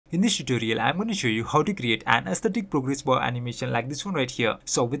In this tutorial, I'm going to show you how to create an aesthetic progress bar animation like this one right here.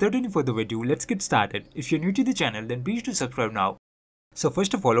 So without any further ado, let's get started. If you're new to the channel, then please do subscribe now. So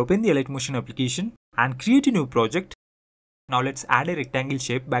first of all, open the Alight Motion application and create a new project. Now let's add a rectangle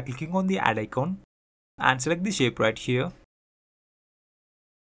shape by clicking on the add icon and select the shape right here.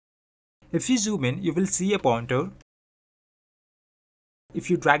 If you zoom in, you will see a pointer. If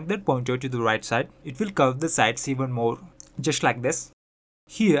you drag that pointer to the right side, it will curve the sides even more, just like this.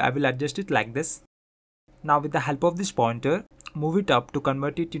 Here I will adjust it like this. Now with the help of this pointer, move it up to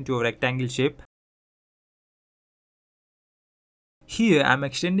convert it into a rectangle shape. Here I am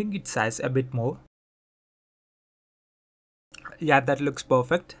extending its size a bit more. Yeah, that looks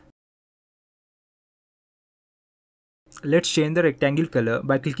perfect. Let's change the rectangle color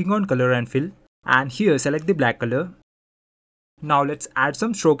by clicking on color and fill, and here select the black color. Now let's add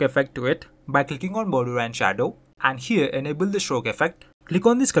some stroke effect to it by clicking on border and shadow, and here enable the stroke effect. Click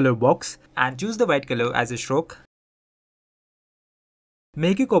on this color box and choose the white color as a stroke.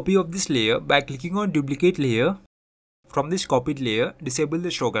 Make a copy of this layer by clicking on duplicate layer. From this copied layer, disable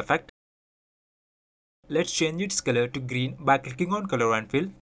the stroke effect. Let's change its color to green by clicking on color and fill,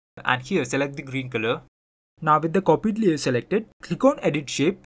 and here select the green color. Now with the copied layer selected, click on edit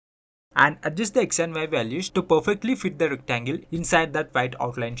shape and adjust the X and Y values to perfectly fit the rectangle inside that white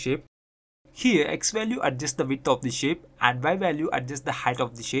outline shape. Here X value adjusts the width of the shape and Y value adjusts the height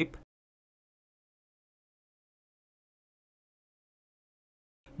of the shape.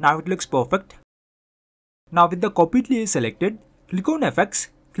 Now it looks perfect. Now with the copied layer selected, click on effects,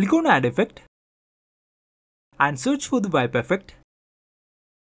 click on add effect and search for the wipe effect.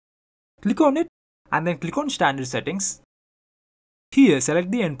 Click on it and then click on standard settings. Here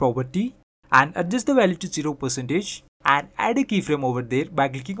select the end property and adjust the value to 0% and add a keyframe over there by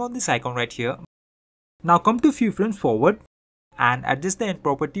clicking on this icon right here. Now come to few frames forward and adjust the end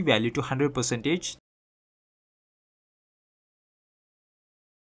property value to 100%.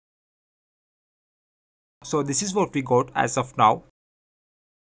 So this is what we got as of now.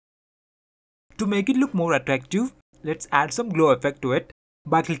 To make it look more attractive, let's add some glow effect to it.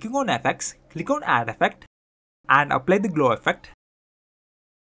 By clicking on effects, click on add effect and apply the glow effect.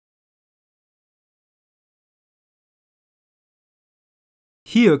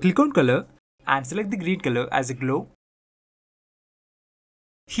 Here click on color and select the green color as a glow.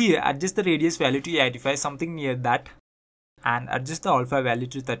 Here adjust the radius value to 85, something near that, and adjust the alpha value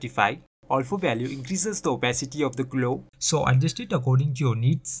to 35. Alpha value increases the opacity of the glow, so adjust it according to your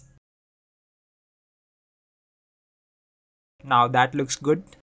needs. Now that looks good.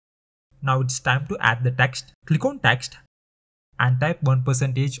 Now it's time to add the text. Click on text and type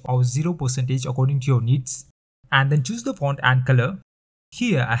 1% or 0% according to your needs, and then choose the font and color.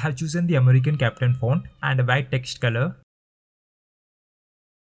 Here I have chosen the American Captain font and a white text color.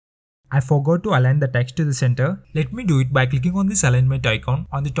 I forgot to align the text to the center. Let me do it by clicking on this alignment icon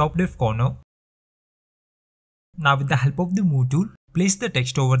on the top left corner. Now with the help of the move tool, place the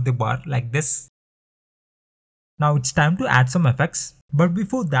text over the bar like this. Now it's time to add some effects. But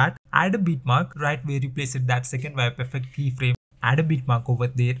before that, add a beat mark right where you placed that second wipe effect keyframe. Add a beat mark over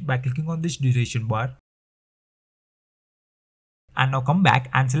there by clicking on this duration bar. And now come back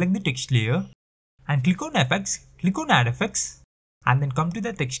and select the text layer and click on effects, click on add effects, and then come to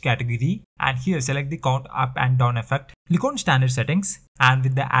the text category and here select the count up and down effect. Click on standard settings and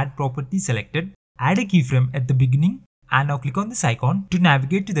with the add property selected, add a keyframe at the beginning, and now click on this icon to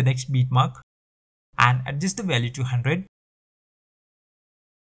navigate to the next beat mark and adjust the value to 100.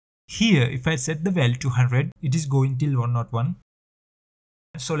 Here if I set the value to 100, it is going till 101.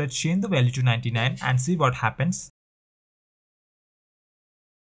 So let's change the value to 99 and see what happens.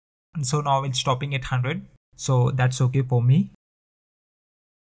 And so now it's stopping at 100, so that's okay for me.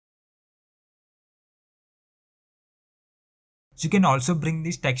 You can also bring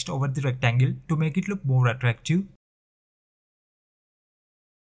this text over the rectangle to make it look more attractive.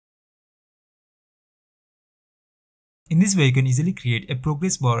 In this way, you can easily create a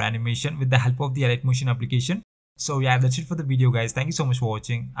progress bar animation with the help of the Alight Motion application. So yeah, that's it for the video guys. Thank you so much for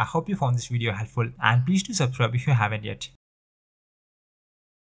watching. I hope you found this video helpful and please do subscribe if you haven't yet.